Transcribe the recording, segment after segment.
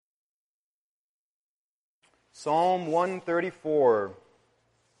Psalm 134.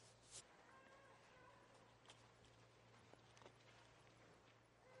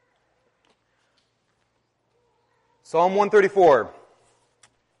 Psalm 134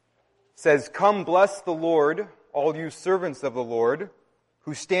 says, "Come bless the Lord, all you servants of the Lord,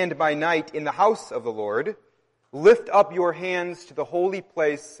 who stand by night in the house of the Lord. Lift up your hands to the holy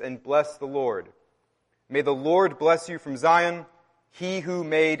place and bless the Lord. May the Lord bless you from Zion, he who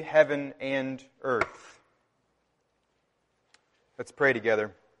made heaven and earth." Let's pray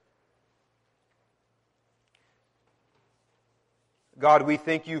together. God, we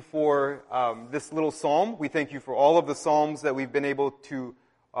thank you for this little psalm. We thank you for all of the psalms that we've been able to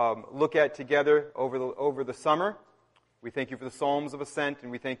look at together over the summer. We thank you for the Psalms of Ascent,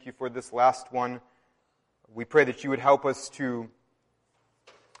 and we thank you for this last one. We pray that you would help us to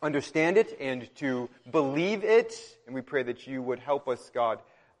understand it and to believe it, and we pray that you would help us, God,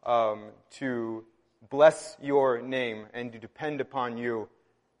 to bless your name and to depend upon you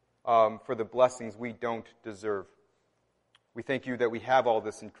for the blessings we don't deserve. We thank you that we have all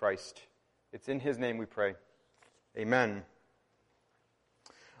this in Christ. It's in his name we pray. Amen.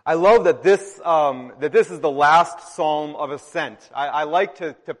 I love that this is the last Psalm of Ascent. I like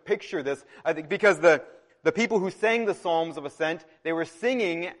to picture this, I think, because the people who sang the Psalms of Ascent, they were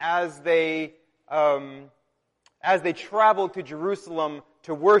singing as they traveled to Jerusalem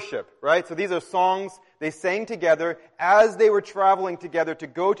to worship, right? So these are songs they sang together as they were traveling together to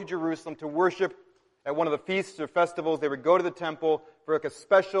go to Jerusalem to worship at one of the feasts or festivals. They would go to the temple for like a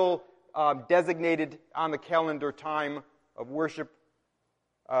special designated on the calendar time of worship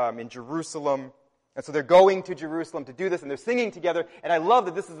in Jerusalem. And so they're going to Jerusalem to do this, and they're singing together. And I love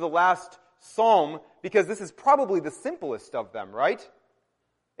that this is the last psalm because this is probably the simplest of them, right?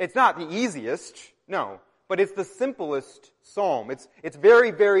 It's not the easiest, no, but it's the simplest psalm. It's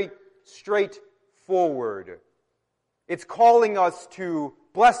very, very straightforward. It's calling us to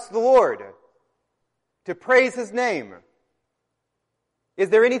bless the Lord, to praise his name. Is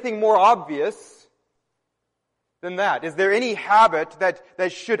there anything more obvious than that? Is there any habit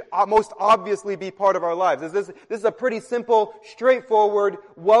that should most obviously be part of our lives? This is a pretty simple, straightforward,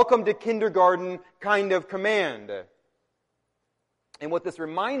 welcome to kindergarten kind of command. And what this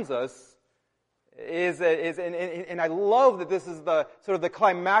reminds us is and I love that this is the sort of the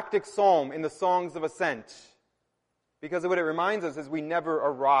climactic psalm in the Songs of Ascent, because what it reminds us is we never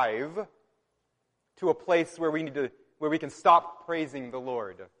arrive to a place where we can stop praising the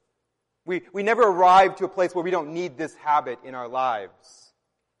Lord. We never arrive to a place where we don't need this habit in our lives.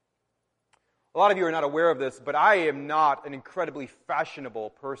 A lot of you are not aware of this, but I am not an incredibly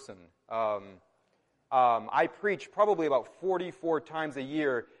fashionable person. I preach probably about 44 times a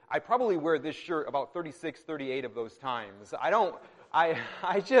year. I probably wear this shirt about 36, 38 of those times. I don't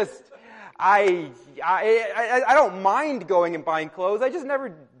mind going and buying clothes. I just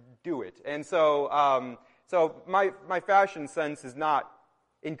never do it. And so my fashion sense is not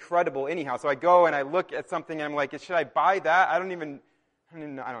incredible anyhow. So I go and I look at something and I'm like, should I buy that? I don't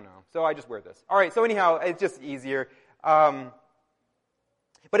know. So I just wear this. All right. So anyhow, it's just easier. But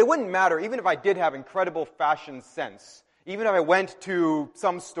it wouldn't matter even if I did have incredible fashion sense. Even if I went to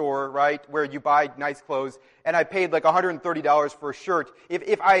some store, right, where you buy nice clothes, and I paid like $130 for a shirt.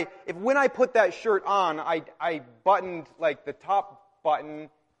 If when I put that shirt on, I buttoned like the top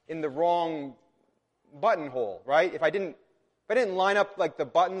button in the wrong buttonhole, right? If I didn't line up like the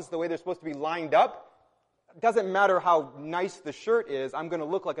buttons the way they're supposed to be lined up, it doesn't matter how nice the shirt is, I'm going to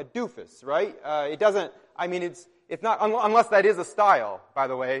look like a doofus, right? It's not, unless that is a style, by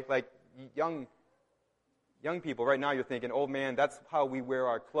the way. Like young people, right now you're thinking, old man, that's how we wear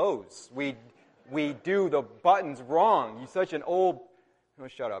our clothes. We do the buttons wrong. You're such an old, oh,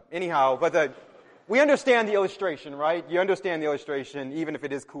 shut up. Anyhow, but we understand the illustration, right? You understand the illustration, even if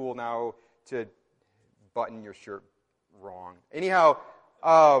it is cool now to button your shirt wrong. Anyhow,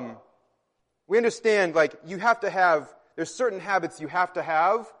 we understand, like, you have to have, there's certain habits you have to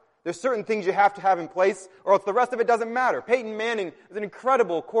have, there's certain things you have to have in place, or else the rest of it doesn't matter. Peyton Manning is an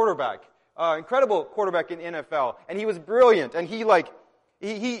incredible quarterback in NFL, and he was brilliant, and he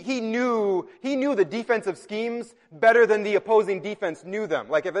knew the defensive schemes better than the opposing defense knew them.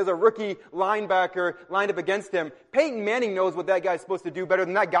 Like if there's a rookie linebacker lined up against him, Peyton Manning knows what that guy's supposed to do better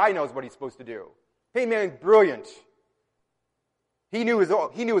than that guy knows what he's supposed to do. Peyton Manning's brilliant. He knew his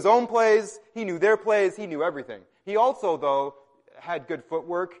own plays, he knew their plays, he knew everything. He also, though, had good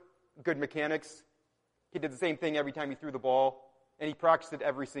footwork, good mechanics. He did the same thing every time he threw the ball, and he practiced it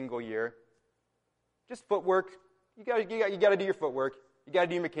every single year. Just footwork. You got to do your footwork. You got to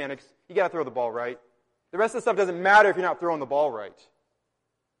do your mechanics. You got to throw the ball right. The rest of the stuff doesn't matter if you're not throwing the ball right.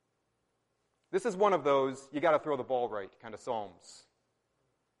 This is one of those, you got to throw the ball right kind of Psalms.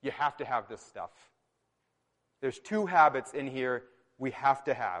 You have to have this stuff. There's 2 habits in here we have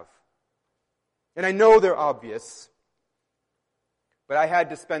to have. And I know they're obvious, but I had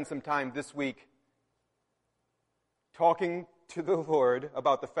to spend some time this week talking to the Lord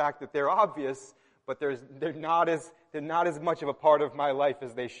about the fact that they're obvious, but they're not as much of a part of my life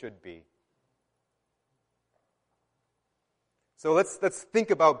as they should be. So let's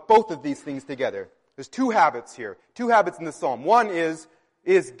think about both of these things together. There's 2 habits here. 2 habits in the psalm. One is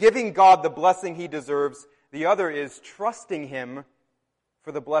giving God the blessing He deserves. The other is trusting Him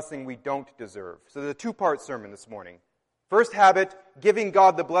for the blessing we don't deserve. So there's a 2-part sermon this morning. First habit, giving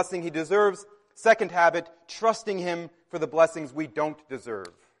God the blessing He deserves. Second habit, trusting Him for the blessings we don't deserve.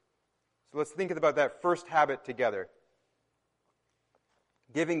 So let's think about that first habit together.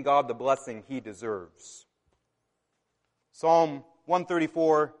 Giving God the blessing He deserves. Psalm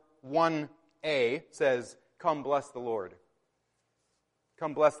 134, 1a says, "Come bless the Lord."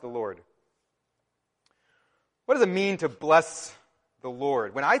 Come bless the Lord. What does it mean to bless the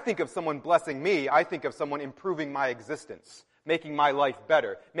Lord? When I think of someone blessing me, I think of someone improving my existence, making my life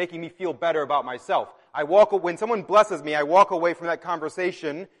better, making me feel better about myself. When someone blesses me, I walk away from that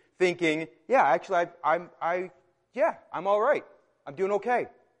conversation thinking, yeah, actually, I'm all right. I'm doing okay.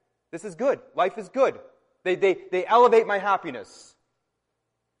 This is good. Life is good. They elevate my happiness.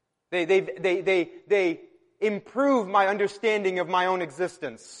 They improve my understanding of my own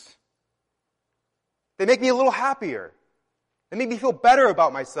existence. They make me a little happier. They make me feel better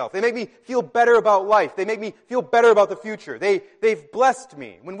about myself. They make me feel better about life. They make me feel better about the future. They've blessed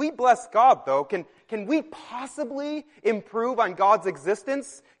me. When we bless God, though, can we possibly improve on God's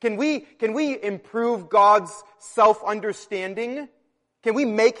existence? Can we improve God's self-understanding? Can we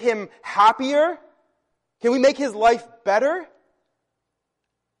make Him happier? Can we make His life better?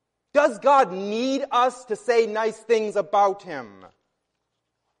 Does God need us to say nice things about Him?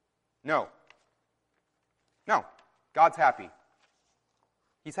 No. No. God's happy.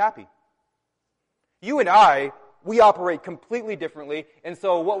 He's happy. You and I, we operate completely differently, and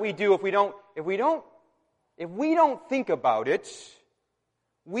so what we do if we don't think about it,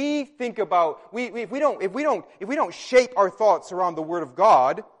 if we don't shape our thoughts around the Word of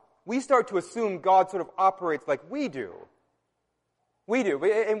God, we start to assume God sort of operates like we do. We do,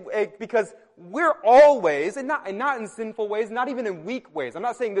 because we're always, and not in sinful ways, not even in weak ways. I'm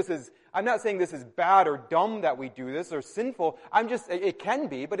not saying this is bad or dumb that we do this or sinful. It can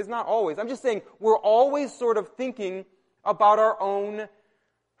be, but it's not always. I'm just saying we're always sort of thinking about our own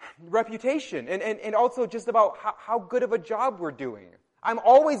reputation and also just about how good of a job we're doing. I'm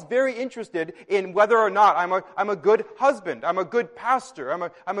always very interested in whether or not I'm a good husband, I'm a good pastor,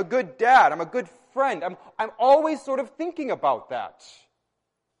 I'm a good dad, I'm a good friend. I'm always sort of thinking about that.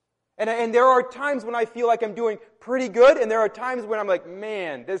 And there are times when I feel like I'm doing pretty good, and there are times when I'm like,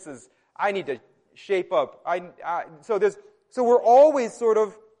 man, I need to shape up. So we're always sort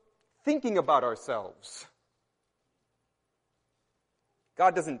of thinking about ourselves.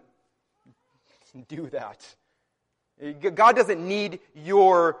 God doesn't do that. God doesn't need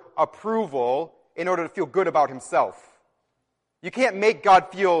your approval in order to feel good about Himself. You can't make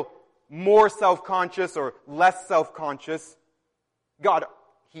God feel more self-conscious or less self-conscious. God,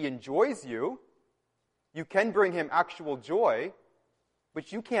 He enjoys you. You can bring Him actual joy,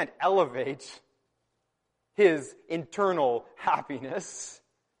 but you can't elevate His internal happiness.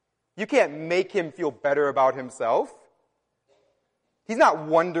 You can't make Him feel better about Himself. He's not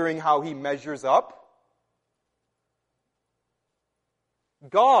wondering how He measures up.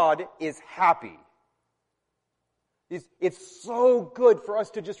 God is happy. It's so good for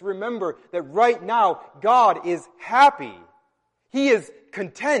us to just remember that right now, God is happy. He is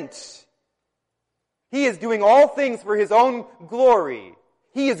content. He is doing all things for His own glory.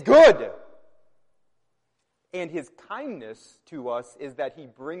 He is good. And His kindness to us is that He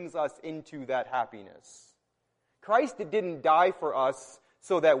brings us into that happiness. Christ didn't die for us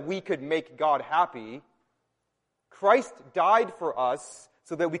so that we could make God happy. Christ died for us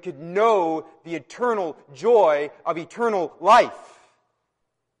so that we could know the eternal joy of eternal life.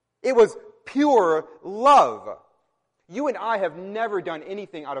 It was pure love. You and I have never done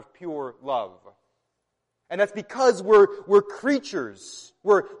anything out of pure love. And that's because we're creatures.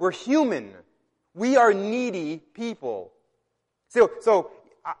 We're human. We are needy people. So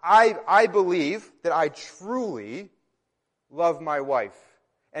I believe that I truly love my wife.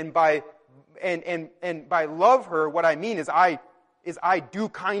 And by love her, what I mean is I do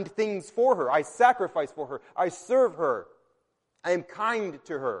kind things for her. I sacrifice for her. I serve her. I am kind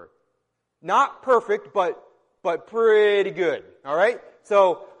to her. Not perfect, but pretty good. All right?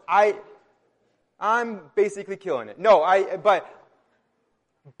 So I'm basically killing it. No,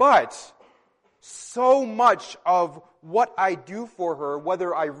 but so much of what I do for her,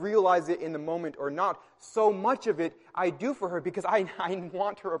 whether I realize it in the moment or not, so much of it I do for her because I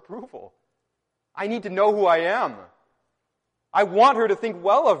want her approval. I need to know who I am. I want her to think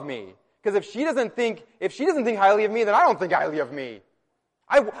well of me. Because if she doesn't think highly of me, then I don't think highly of me.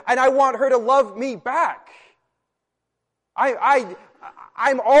 I want her to love me back.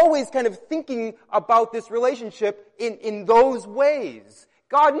 I'm always kind of thinking about this relationship in those ways.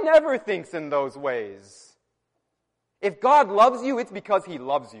 God never thinks in those ways. If God loves you, it's because He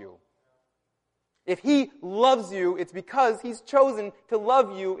loves you. If He loves you, it's because He's chosen to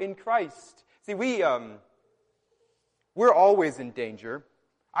love you in Christ. See, we're always in danger.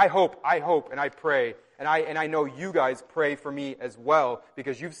 I hope, and I pray, and I know you guys pray for me as well,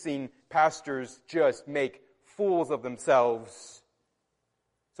 because you've seen pastors just make fools of themselves.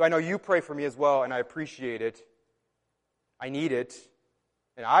 So I know you pray for me as well, and I appreciate it. I need it.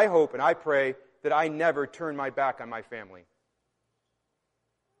 And I hope and I pray that I never turn my back on my family.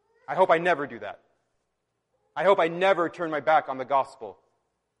 I hope I never do that. I hope I never turn my back on the gospel.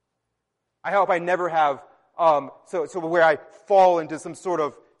 I hope I never have so where I fall into some sort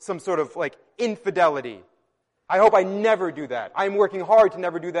of like infidelity. I hope I never do that. I'm working hard to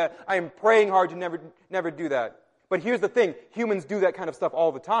never do that. I am praying hard to never do that. But here's the thing: humans do that kind of stuff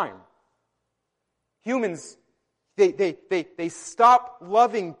all the time. Humans, they stop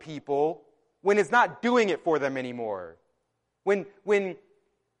loving people when it's not doing it for them anymore. When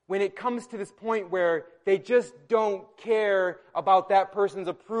it comes to this point where they just don't care about that person's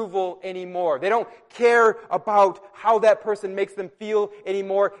approval anymore. They don't care about how that person makes them feel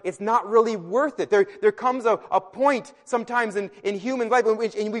anymore. It's not really worth it. There comes a point sometimes in human life,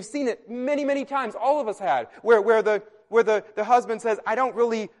 and we've seen it many, many times, all of us had, where the husband says,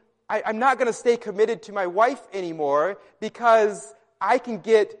 I'm not going to stay committed to my wife anymore because I can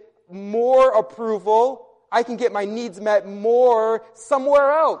get more approval, I can get my needs met more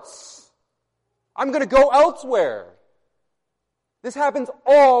somewhere else. I'm going to go elsewhere. This happens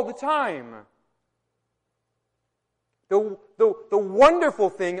all the time. The wonderful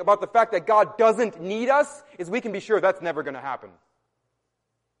thing about the fact that God doesn't need us is we can be sure that's never going to happen.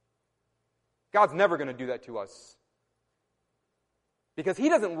 God's never going to do that to us. Because He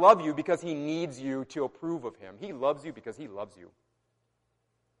doesn't love you because He needs you to approve of Him. He loves you because He loves you.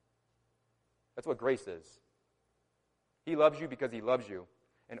 That's what grace is. He loves you because He loves you.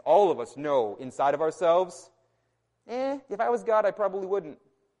 And all of us know inside of ourselves, if I was God, I probably wouldn't.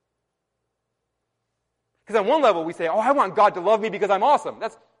 Because on one level we say, I want God to love me because I'm awesome.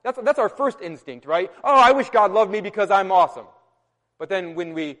 That's our first instinct, right? I wish God loved me because I'm awesome. But then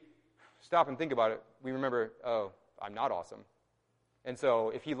when we stop and think about it, we remember, I'm not awesome. And so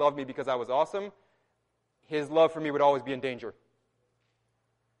if He loved me because I was awesome, His love for me would always be in danger.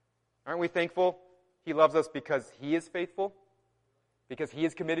 Aren't we thankful He loves us because He is faithful? Because He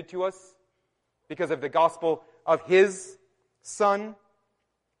is committed to us? Because of the gospel of His Son?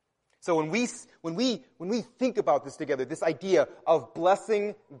 So when we think about this together, this idea of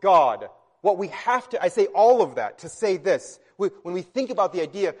blessing God, what we have to, I say all of that to say this. When we think about the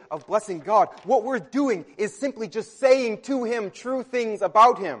idea of blessing God, what we're doing is simply just saying to Him true things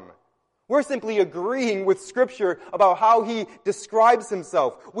about Him. We're simply agreeing with Scripture about how He describes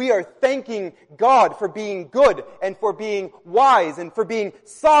Himself. We are thanking God for being good and for being wise and for being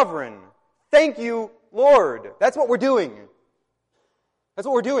sovereign. Thank you, Lord. That's what we're doing. That's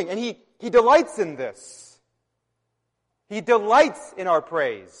what we're doing. And He delights in this. He delights in our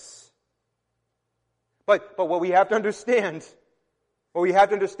praise. But what we have to understand,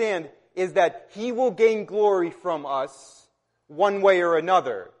 is that He will gain glory from us one way or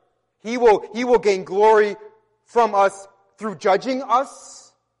another. He will gain glory from us through judging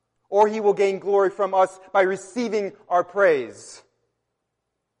us, or He will gain glory from us by receiving our praise.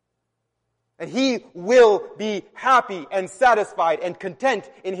 And He will be happy and satisfied and content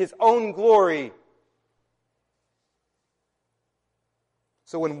in His own glory.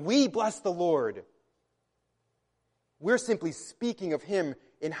 So when we bless the Lord, we're simply speaking of Him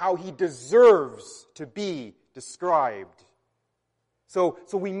in how He deserves to be described. So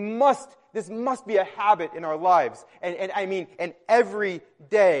this must be a habit in our lives, and every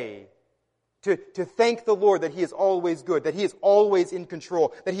day, to thank the Lord that He is always good, that He is always in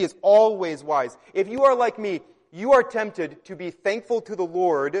control, that He is always wise. If you are like me, you are tempted to be thankful to the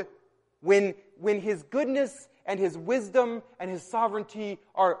Lord when His goodness and His wisdom and His sovereignty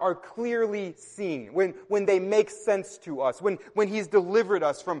are clearly seen, when they make sense to us, when He's delivered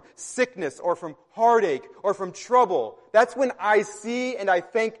us from sickness or from heartache or from trouble. That's when I see and I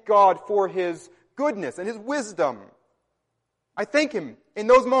thank God for His goodness and His wisdom. I thank Him in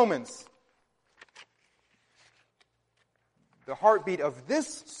those moments. The heartbeat of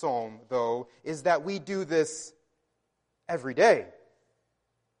this psalm, though, is that we do this every day.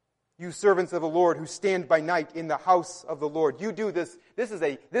 You servants of the Lord who stand by night in the house of the Lord. You do this. This is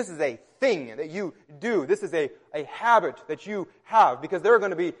a thing that you do. This is a habit that you have. Because there are going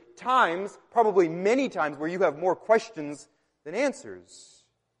to be times, probably many times, where you have more questions than answers.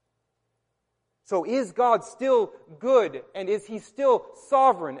 So is God still good? And is He still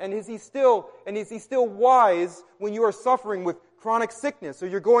sovereign? And is He still wise when you are suffering with chronic sickness or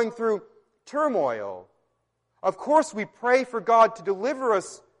you're going through turmoil? Of course we pray for God to deliver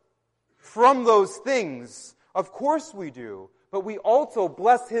us from those things. Of course we do. But we also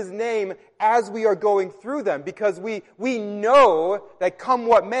bless His name as we are going through them because we know that come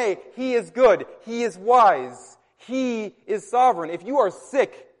what may, He is good. He is wise. He is sovereign. If you are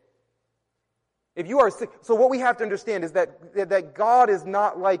sick, so what we have to understand is that God is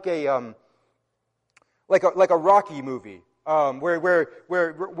not like a Rocky movie, where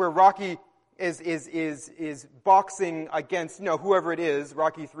Rocky is boxing against, whoever it is,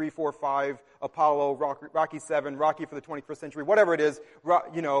 Rocky 3, 4, 5, Apollo, Rocky 7, Rocky for the 21st century, whatever it is,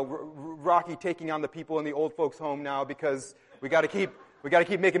 Rocky taking on the people in the old folks' home now because we got to keep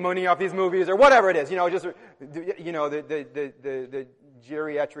making money off these movies or whatever it is, the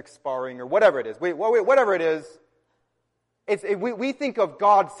geriatric sparring or whatever it is. Whatever it is, we think of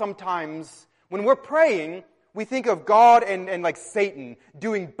God sometimes when we're praying. We think of God and like Satan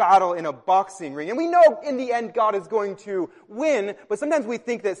doing battle in a boxing ring. And we know in the end God is going to win, but sometimes we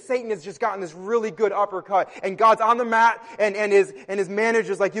think that Satan has just gotten this really good uppercut and God's on the mat and his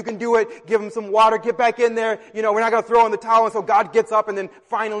manager's like, you can do it, give him some water, get back in there, we're not going to throw in the towel, and so God gets up and then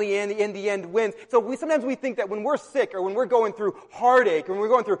finally in the end wins. So sometimes we think that when we're sick or when we're going through heartache or when we're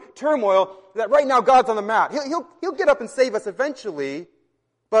going through turmoil, that right now God's on the mat. He'll get up and save us eventually.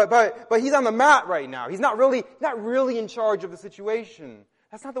 But He's on the mat right now. He's not really in charge of the situation.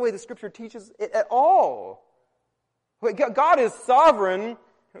 That's not the way the Scripture teaches it at all. God is sovereign.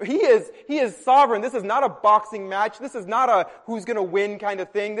 He is sovereign. This is not a boxing match. This is not a who's going to win kind of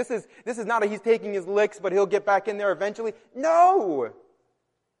thing. This is not a He's taking his licks, but He'll get back in there eventually. No!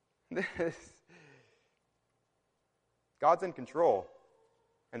 God's in control.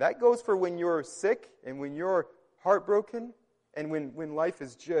 And that goes for when you're sick and when you're heartbroken. And when life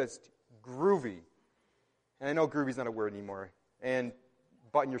is just groovy. And I know groovy's not a word anymore. And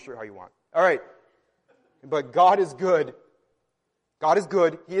button your shirt how you want. All right. But God is good. God is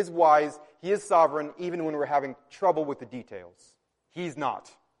good. He is wise. He is sovereign, even when we're having trouble with the details. He's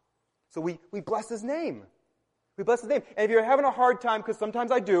not. So we bless His name. We bless His name. And if you're having a hard time, because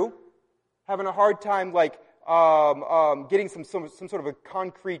sometimes I do, having a hard time like getting some sort of a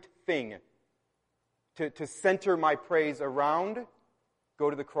concrete thing to center my praise around, go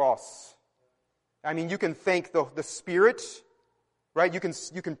to the cross. I mean, you can thank the Spirit, right? You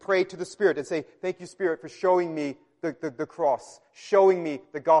can pray to the Spirit and say, thank you, Spirit, for showing me the cross, showing me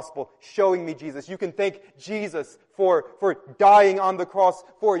the gospel, showing me Jesus. You can thank Jesus for dying on the cross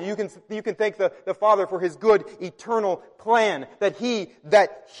for you. You can thank the Father for His good eternal plan that He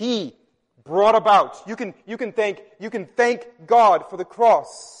brought about. You can thank God for the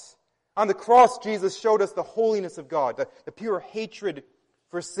cross. On the cross, Jesus showed us the holiness of God, the pure hatred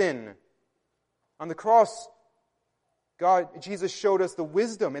for sin. On the cross, Jesus showed us the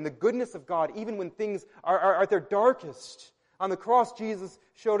wisdom and the goodness of God, even when things are at their darkest. On the cross, Jesus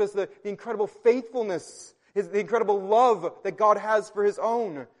showed us the incredible faithfulness, the incredible love that God has for His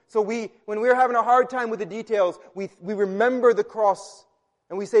own. So when we're having a hard time with the details, we remember the cross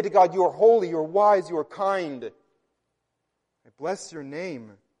and we say to God, you are holy, you are wise, you are kind. I bless your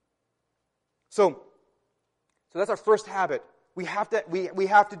name. So that's our first habit. We have to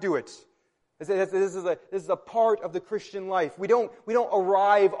do it. This is a part of the Christian life. We don't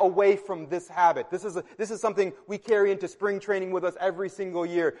arrive away from this habit. This is something we carry into spring training with us every single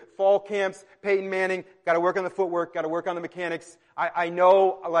year. Fall camps, Peyton Manning, got to work on the footwork, got to work on the mechanics. I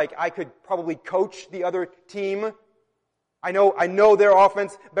know, like, I could probably coach the other team. I know their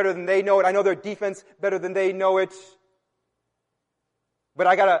offense better than they know it. I know their defense better than they know it. But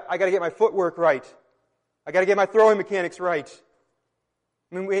I gotta get my footwork right. I gotta get my throwing mechanics right.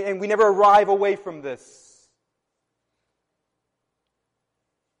 And we never arrive away from this.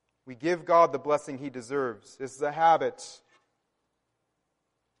 We give God the blessing He deserves. This is a habit.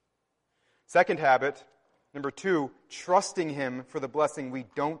 Second habit, number 2, trusting Him for the blessing we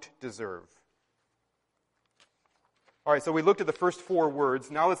don't deserve. All right, so we looked at the first 4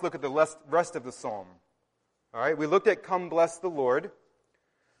 words. Now let's look at the rest of the psalm. All right, we looked at come bless the Lord.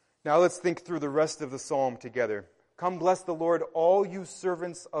 Now let's think through the rest of the psalm together. Come bless the Lord, all you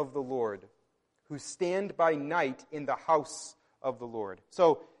servants of the Lord, who stand by night in the house of the Lord.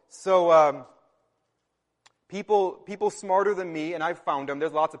 So people smarter than me, and I've found them.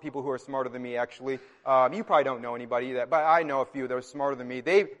 There's lots of people who are smarter than me, actually. You probably don't know anybody, but I know a few that are smarter than me.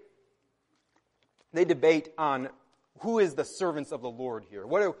 They debate on who is the servants of the Lord here.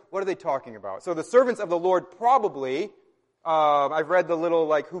 What are they talking about? So the servants of the Lord probably, I've read the little,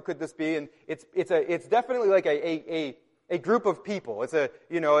 like, who could this be? And it's definitely like a group of people. This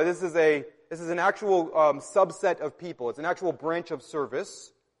is an actual subset of people. It's an actual branch of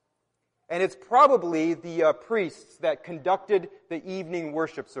service. And it's probably the priests that conducted the evening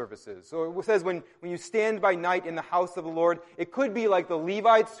worship services. So it says when you stand by night in the house of the Lord, it could be like the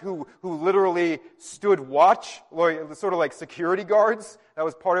Levites who literally stood watch, sort of like security guards. That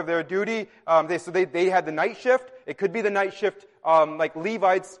was part of their duty. They had the night shift. It could be the night shift like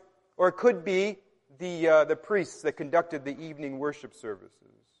Levites, or it could be the priests that conducted the evening worship services.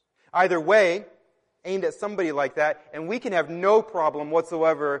 Either way, aimed at somebody like that, and we can have no problem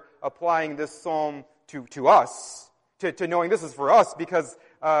whatsoever applying this psalm to us, to knowing this is for us, because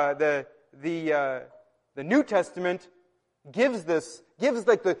the New Testament gives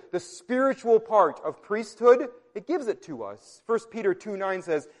like the spiritual part of priesthood. It gives it to us. 1 Peter 2:9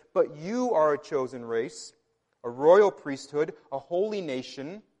 says, "But you are a chosen race, a royal priesthood, a holy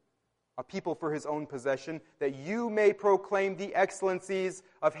nation, a people for his own possession, that you may proclaim the excellencies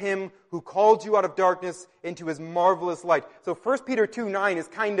of him who called you out of darkness into his marvelous light." So 1 Peter 2:9 is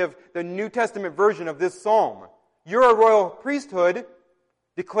kind of the New Testament version of this psalm. You're a royal priesthood,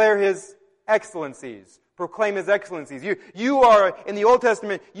 declare his excellencies. Proclaim his excellencies. You are, in the Old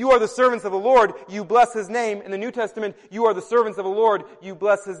Testament, you are the servants of the Lord, you bless his name. In the New Testament, you are the servants of the Lord, you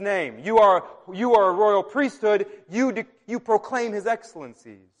bless his name. You are a royal priesthood, you proclaim his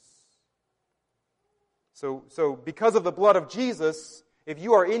excellencies. So because of the blood of Jesus, if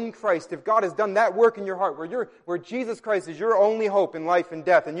you are in Christ, if God has done that work in your heart, where Jesus Christ is your only hope in life and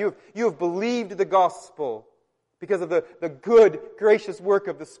death, and you have believed the gospel because of the good, gracious work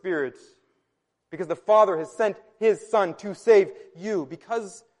of the Spirit, because the Father has sent his Son to save you,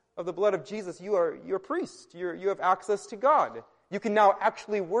 because of the blood of Jesus, you're a priest. You have access to God. You can now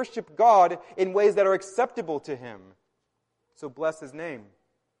actually worship God in ways that are acceptable to him. So bless his name.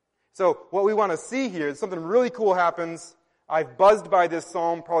 So what we want to see here is something really cool happens. I've buzzed by this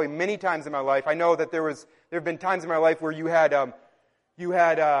psalm probably many times in my life. I know that there have been times in my life where we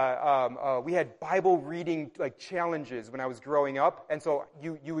had Bible reading like challenges when I was growing up, and so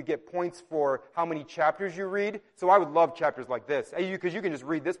you would get points for how many chapters you read. So I would love chapters like this, because you can just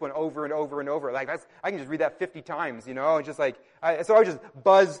read this one over and over and over. Like I can just read that 50 times, and just like so I would just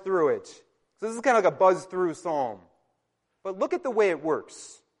buzz through it. So this is kind of like a buzz through psalm. But look at the way it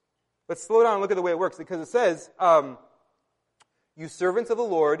works. Let's slow down and look at the way it works, because it says, you servants of the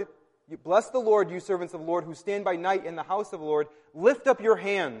Lord, you bless the Lord, you servants of the Lord, who stand by night in the house of the Lord. Lift up your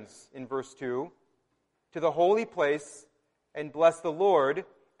hands, in verse 2, to the holy place, and bless the Lord.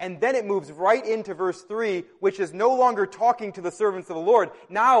 And then it moves right into verse 3, which is no longer talking to the servants of the Lord.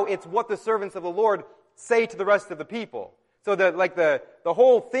 Now it's what the servants of the Lord say to the rest of the people. So the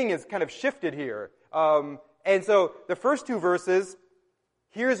whole thing is kind of shifted here. And so the first two verses,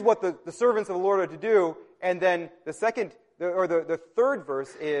 here's what the servants of the Lord are to do, and then the third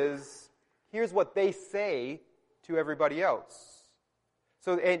verse is, here's what they say to everybody else.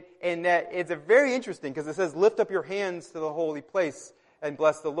 So, and that it's very interesting, because it says, lift up your hands to the holy place and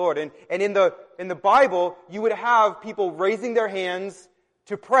bless the Lord. And in the Bible, you would have people raising their hands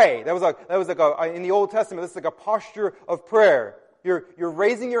to pray. That was like in the Old Testament, this is like a posture of prayer. You're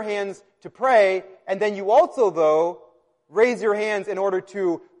raising your hands to pray, and then you also, though, raise your hands in order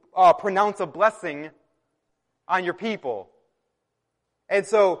to pronounce a blessing on your people. And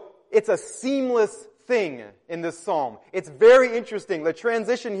so it's a seamless thing in this psalm. It's very interesting. The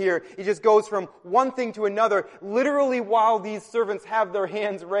transition here, it just goes from one thing to another, literally while these servants have their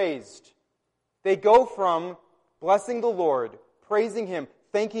hands raised. They go from blessing the Lord, praising him,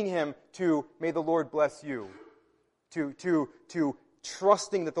 thanking him, to may the Lord bless you, to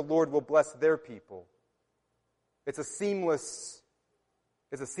trusting that the Lord will bless their people. It's a seamless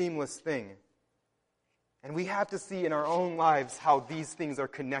thing. And we have to see in our own lives how these things are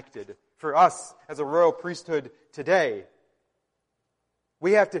connected for us as a royal priesthood today.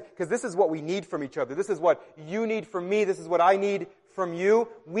 We have to, because this is what we need from each other. This is what you need from me. This is what I need from you.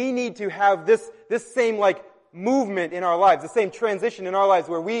 We need to have this same like movement in our lives, the same transition in our lives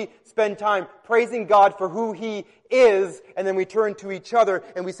where we spend time praising God for who he is, and then we turn to each other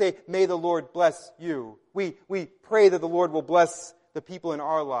and we say, may the Lord bless you. We pray that the Lord will bless the people in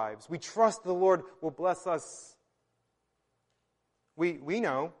our lives. We trust the Lord will bless us. We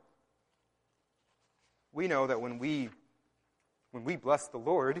know that when we bless the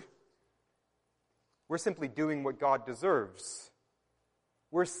Lord, we're simply doing what God deserves.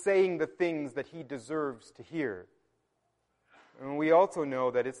 We're saying the things that He deserves to hear. And we also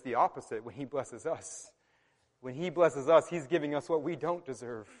know that it's the opposite when He blesses us. When He blesses us, He's giving us what we don't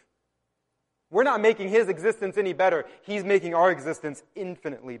deserve. We're not making His existence any better. He's making our existence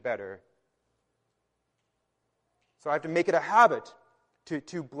infinitely better. So I have to make it a habit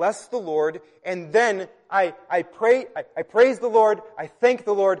to bless the Lord, and then I praise the Lord, I thank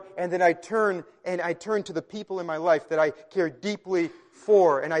the Lord, and then I turn to the people in my life that I care deeply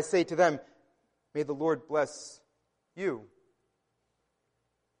for, and I say to them, may the Lord bless you.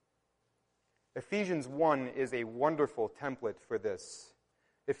 Ephesians 1 is a wonderful template for this.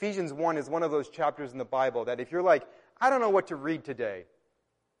 Ephesians 1 is one of those chapters in the Bible that if you're like, I don't know what to read today,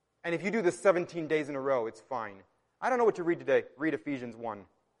 and if you do this 17 days in a row, it's fine. I don't know what to read today. Read Ephesians 1.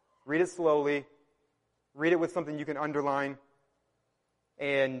 Read it slowly. Read it with something you can underline.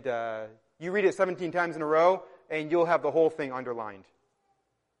 And you read it 17 times in a row, and you'll have the whole thing underlined.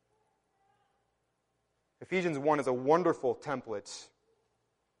 Ephesians 1 is a wonderful template.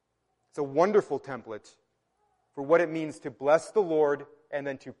 It's a wonderful template for what it means to bless the Lord and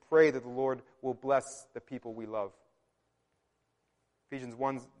then to pray that the Lord will bless the people we love. Ephesians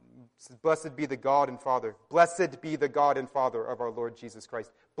 1 says, blessed be the God and Father. Blessed be the God and Father of our Lord Jesus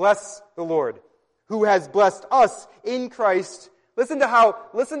Christ. Bless the Lord, who has blessed us in Christ. Listen to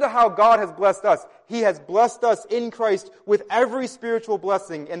how God has blessed us. He has blessed us in Christ with every spiritual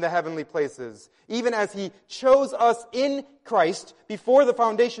blessing in the heavenly places, even as He chose us in Christ before the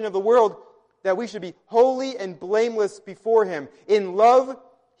foundation of the world, that we should be holy and blameless before Him. In love,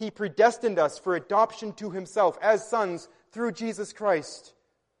 He predestined us for adoption to Himself as sons through Jesus Christ,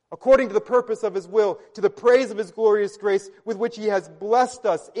 according to the purpose of His will, to the praise of His glorious grace, with which He has blessed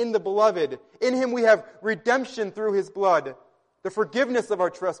us in the Beloved. In Him we have redemption through His blood, the forgiveness of our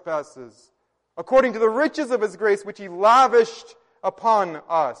trespasses, according to the riches of His grace, which He lavished upon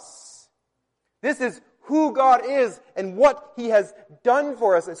us. This is who God is and what He has done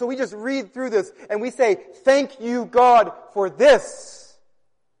for us. And so we just read through this and we say, thank you, God, for this.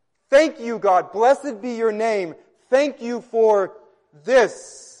 Thank you, God. Blessed be your name. Thank you for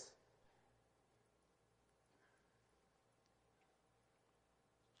this.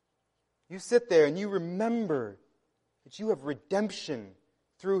 You sit there and you remember that you have redemption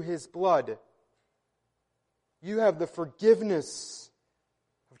through His blood. You have the forgiveness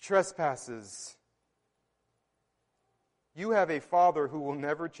of trespasses. You have a Father who will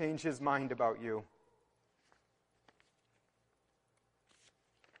never change His mind about you.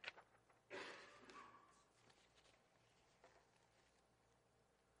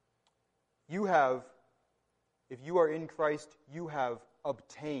 You have, if you are in Christ, you have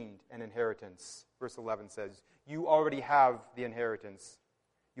obtained an inheritance. Verse 11 says, you already have the inheritance.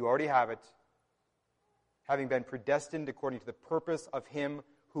 You already have it, having been predestined according to the purpose of Him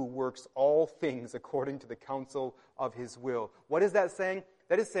who works all things according to the counsel of His will. What is that saying?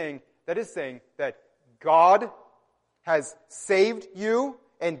 That is saying that God has saved you,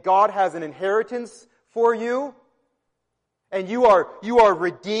 and God has an inheritance for you, and you are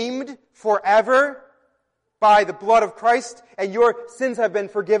redeemed forever by the blood of Christ, and your sins have been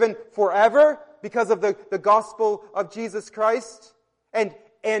forgiven forever because of the gospel of Jesus Christ. And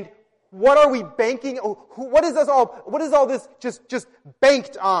what are we banking? What is all this just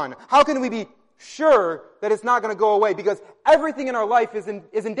banked on? How can we be sure that it's not going to go away? Because everything in our life is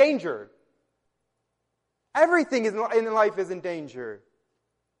in danger. Everything in life is in danger.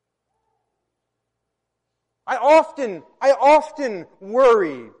 I often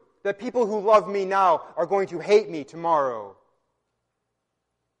worry that people who love me now are going to hate me tomorrow.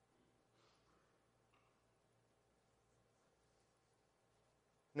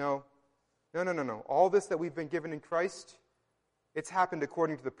 No. All this that we've been given in Christ, it's happened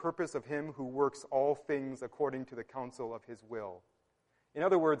according to the purpose of Him who works all things according to the counsel of His will. In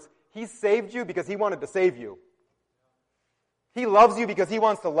other words, He saved you because He wanted to save you. He loves you because He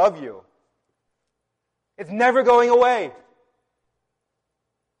wants to love you. It's never going away.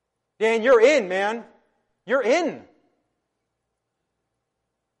 Dan, you're in, man. You're in.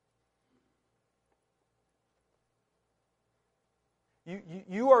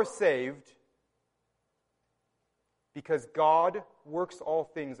 You are saved because God works all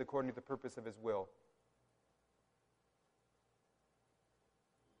things according to the purpose of His will.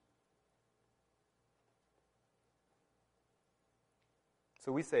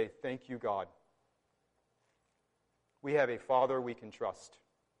 So we say, thank you, God. We have a Father we can trust.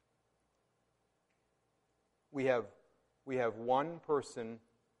 We have one person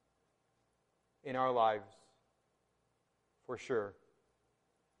in our lives, for sure,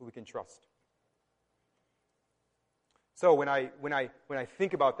 who we can trust. So when I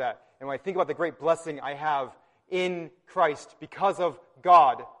think about that, and when I think about the great blessing I have in Christ because of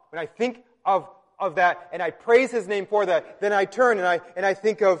God, when I think of that and I praise His name for that, then I turn and I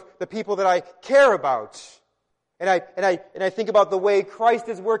think of the people that I care about. And I think about the way Christ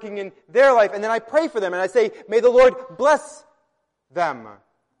is working in their life, and then I pray for them and I say, may the Lord bless them.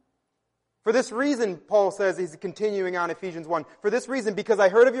 For this reason, Paul says, he's continuing on Ephesians 1, for this reason, because I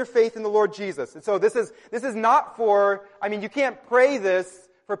heard of your faith in the Lord Jesus. And so this is not for, you can't pray this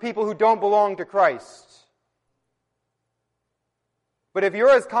for people who don't belong to Christ. But if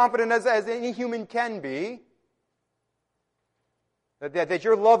you're as confident as any human can be, that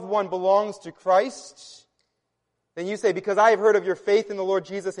your loved one belongs to Christ, then you say, because I have heard of your faith in the Lord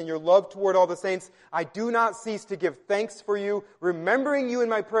Jesus and your love toward all the saints, I do not cease to give thanks for you, remembering you in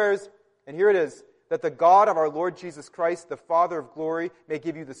my prayers. And here it is, that the God of our Lord Jesus Christ, the Father of glory, may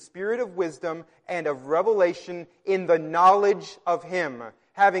give you the spirit of wisdom and of revelation in the knowledge of Him,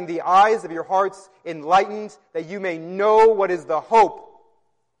 having the eyes of your hearts enlightened, that you may know what is the hope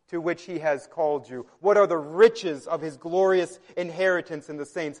to which He has called you, what are the riches of His glorious inheritance in the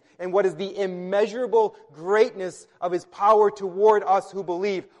saints, and what is the immeasurable greatness of His power toward us who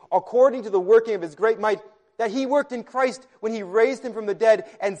believe, according to the working of His great might, that He worked in Christ when He raised Him from the dead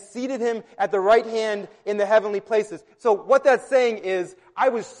and seated Him at the right hand in the heavenly places. So what that's saying is, I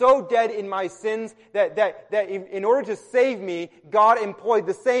was so dead in my sins that in order to save me, God employed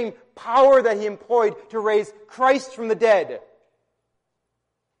the same power that He employed to raise Christ from the dead.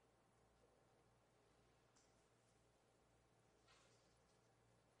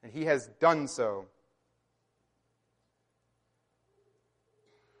 And He has done so.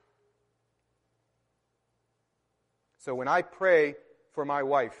 So when I pray for my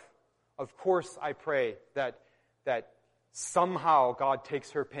wife, of course I pray that somehow God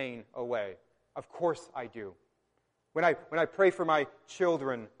takes her pain away. Of course I do. When I pray for my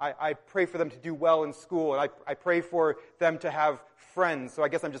children, I pray for them to do well in school, and I pray for them to have friends. So I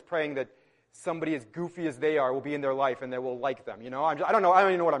guess I'm just praying that somebody as goofy as they are will be in their life and they will like them. I don't know. I don't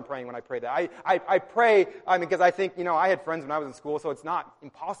even know what I'm praying when I pray that. I pray because I think, I had friends when I was in school, so it's not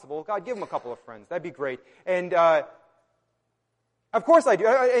impossible. God, give them a couple of friends. That'd be great. And of course I do.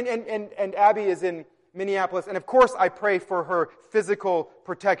 And Abby is in Minneapolis, and of course I pray for her physical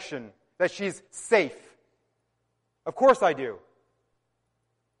protection, that she's safe. Of course I do.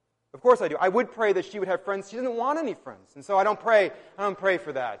 Of course I do. I would pray that she would have friends. She doesn't want any friends. And so I don't pray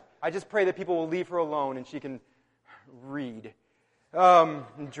for that. I just pray that people will leave her alone and she can read,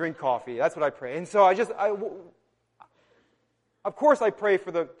 and drink coffee. That's what I pray. And so of course I pray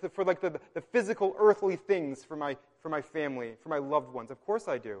for the physical earthly things for my family, for my loved ones. Of course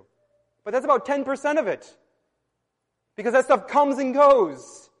I do. But that's about 10% of it. Because that stuff comes and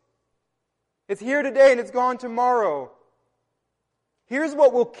goes. It's here today and it's gone tomorrow. Here's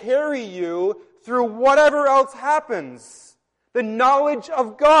what will carry you through whatever else happens. The knowledge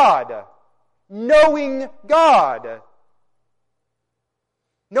of God. Knowing God.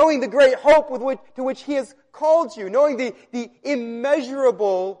 Knowing the great hope to which He has called you. Knowing the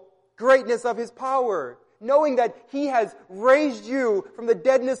immeasurable greatness of His power. Knowing that He has raised you from the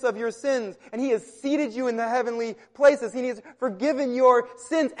deadness of your sins, and He has seated you in the heavenly places. He has forgiven your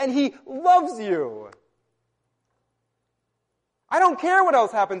sins, and He loves you. I don't care what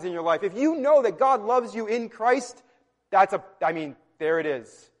else happens in your life. If you know that God loves you in Christ, there it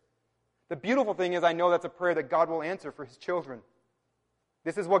is. The beautiful thing is I know that's a prayer that God will answer for His children.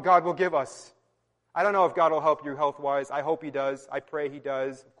 This is what God will give us. I don't know if God will help you health-wise. I hope He does. I pray He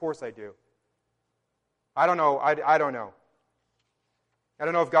does. Of course I do. I don't know. I don't know. I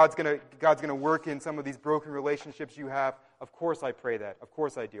don't know if God's gonna work in some of these broken relationships you have. Of course I pray that. Of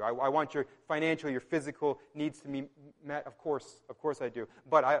course I do. I want your financial, your physical needs to be met. Of course I do.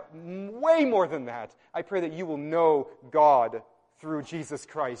 But way more than that, I pray that you will know God through Jesus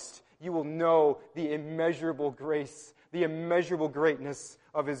Christ. You will know the immeasurable grace, the immeasurable greatness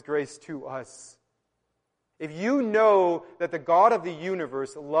of His grace to us. If you know that the God of the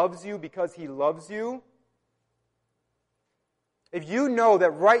universe loves you because He loves you, if you know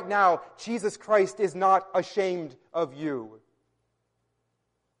that right now Jesus Christ is not ashamed of you,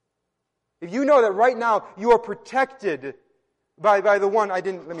 if you know that right now you are protected by the one, let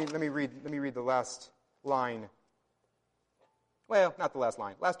me read the last line. Well, not the last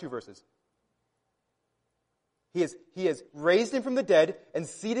line, last two verses. He has raised Him from the dead and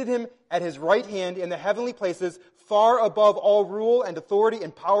seated Him at His right hand in the heavenly places, far above all rule and authority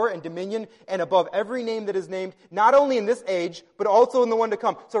and power and dominion and above every name that is named, not only in this age, but also in the one to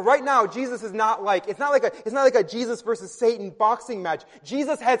come. So right now, Jesus is not like, it's not like a Jesus versus Satan boxing match.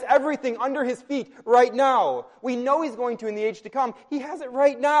 Jesus has everything under his feet right now. We know he's going to in the age to come. He has it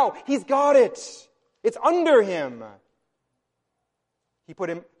right now. He's got it. It's under him.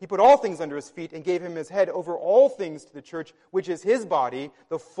 He put all things under his feet and gave him his head over all things to the church, which is his body,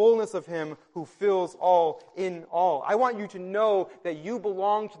 the fullness of him who fills all in all. I want you to know that you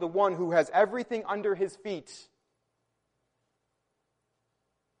belong to the one who has everything under his feet.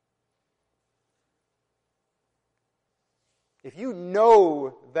 If you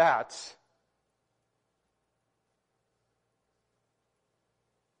know that,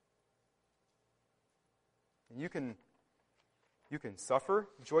 you can suffer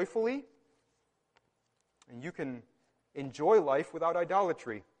joyfully, and you can enjoy life without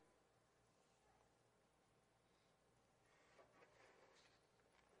idolatry.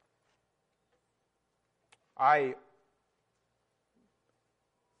 I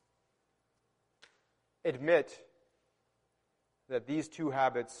admit that these two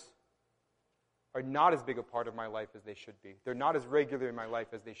habits are not as big a part of my life as they should be. They're not as regular in my life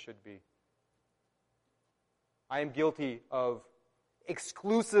as they should be. I am guilty of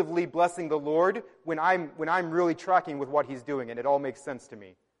exclusively blessing the Lord when I'm really tracking with what he's doing and it all makes sense to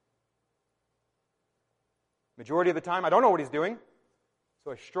me. Majority of the time, I don't know what he's doing,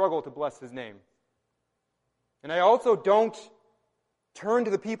 so I struggle to bless his name. And I also don't turn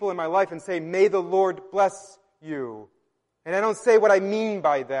to the people in my life and say, "May the Lord bless you." And I don't say what I mean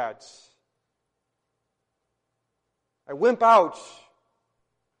by that. I wimp out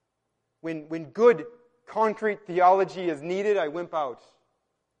when good concrete theology is needed. I wimp out.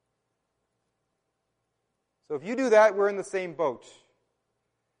 So if you do that, we're in the same boat.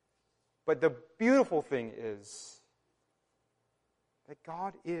 But the beautiful thing is that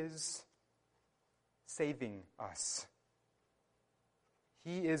God is saving us.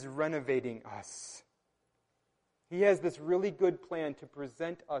 He is renovating us. He has this really good plan to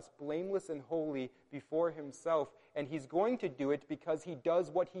present us blameless and holy before himself, and he's going to do it because he does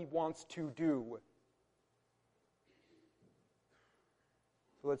what he wants to do.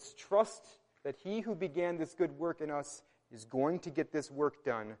 So let's trust that he who began this good work in us is going to get this work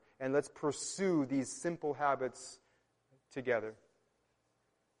done, and let's pursue these simple habits together.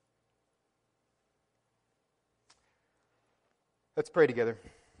 Let's pray together.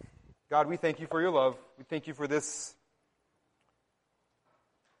 God, we thank you for your love. We thank you for this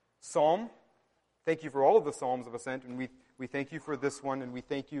psalm. Thank you for all of the Psalms of Ascent, and we thank you for this one, and we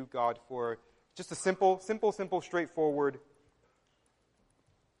thank you, God, for just a simple, straightforward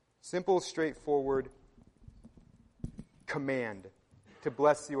command to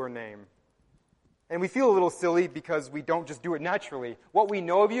bless your name. And we feel a little silly because we don't just do it naturally. What we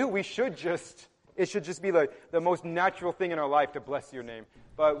know of you, it should just be the most natural thing in our life to bless your name.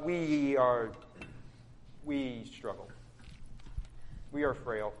 But we struggle. We are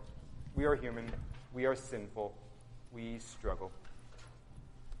frail. We are human. We are sinful. We struggle.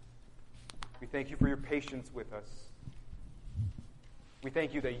 We thank you for your patience with us. We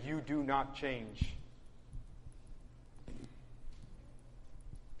thank you that you do not change.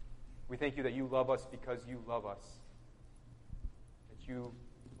 We thank you that you love us because you love us. That you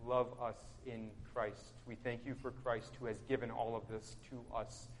love us in Christ. We thank you for Christ who has given all of this to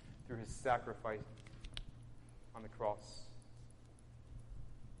us through his sacrifice on the cross.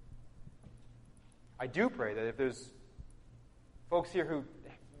 I do pray that if there's folks here who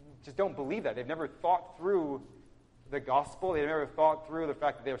just don't believe that, they've never thought through the gospel, they've never thought through the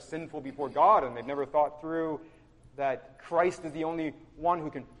fact that they're sinful before God, and they've never thought through that Christ is the only one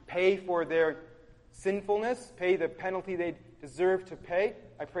who can pay for their sinfulness, pay the penalty they deserve to pay.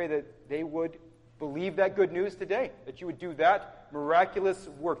 I pray that they would believe that good news today, that you would do that miraculous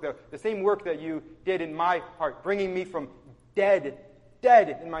work, the same work that you did in my heart, bringing me from dead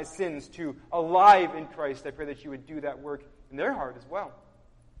in my sins to alive in Christ. I pray that you would do that work in their heart as well.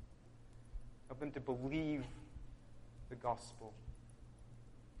 Help them to believe the gospel.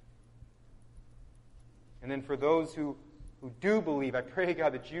 And then for those who do believe, I pray,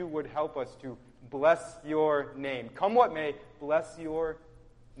 God, that you would help us to bless your name. Come what may, bless your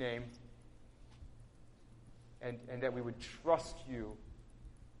name. And that we would trust you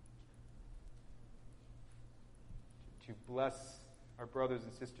to bless our brothers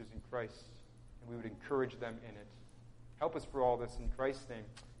and sisters in Christ, and we would encourage them in it. Help us for all this in Christ's name.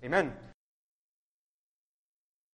 Amen.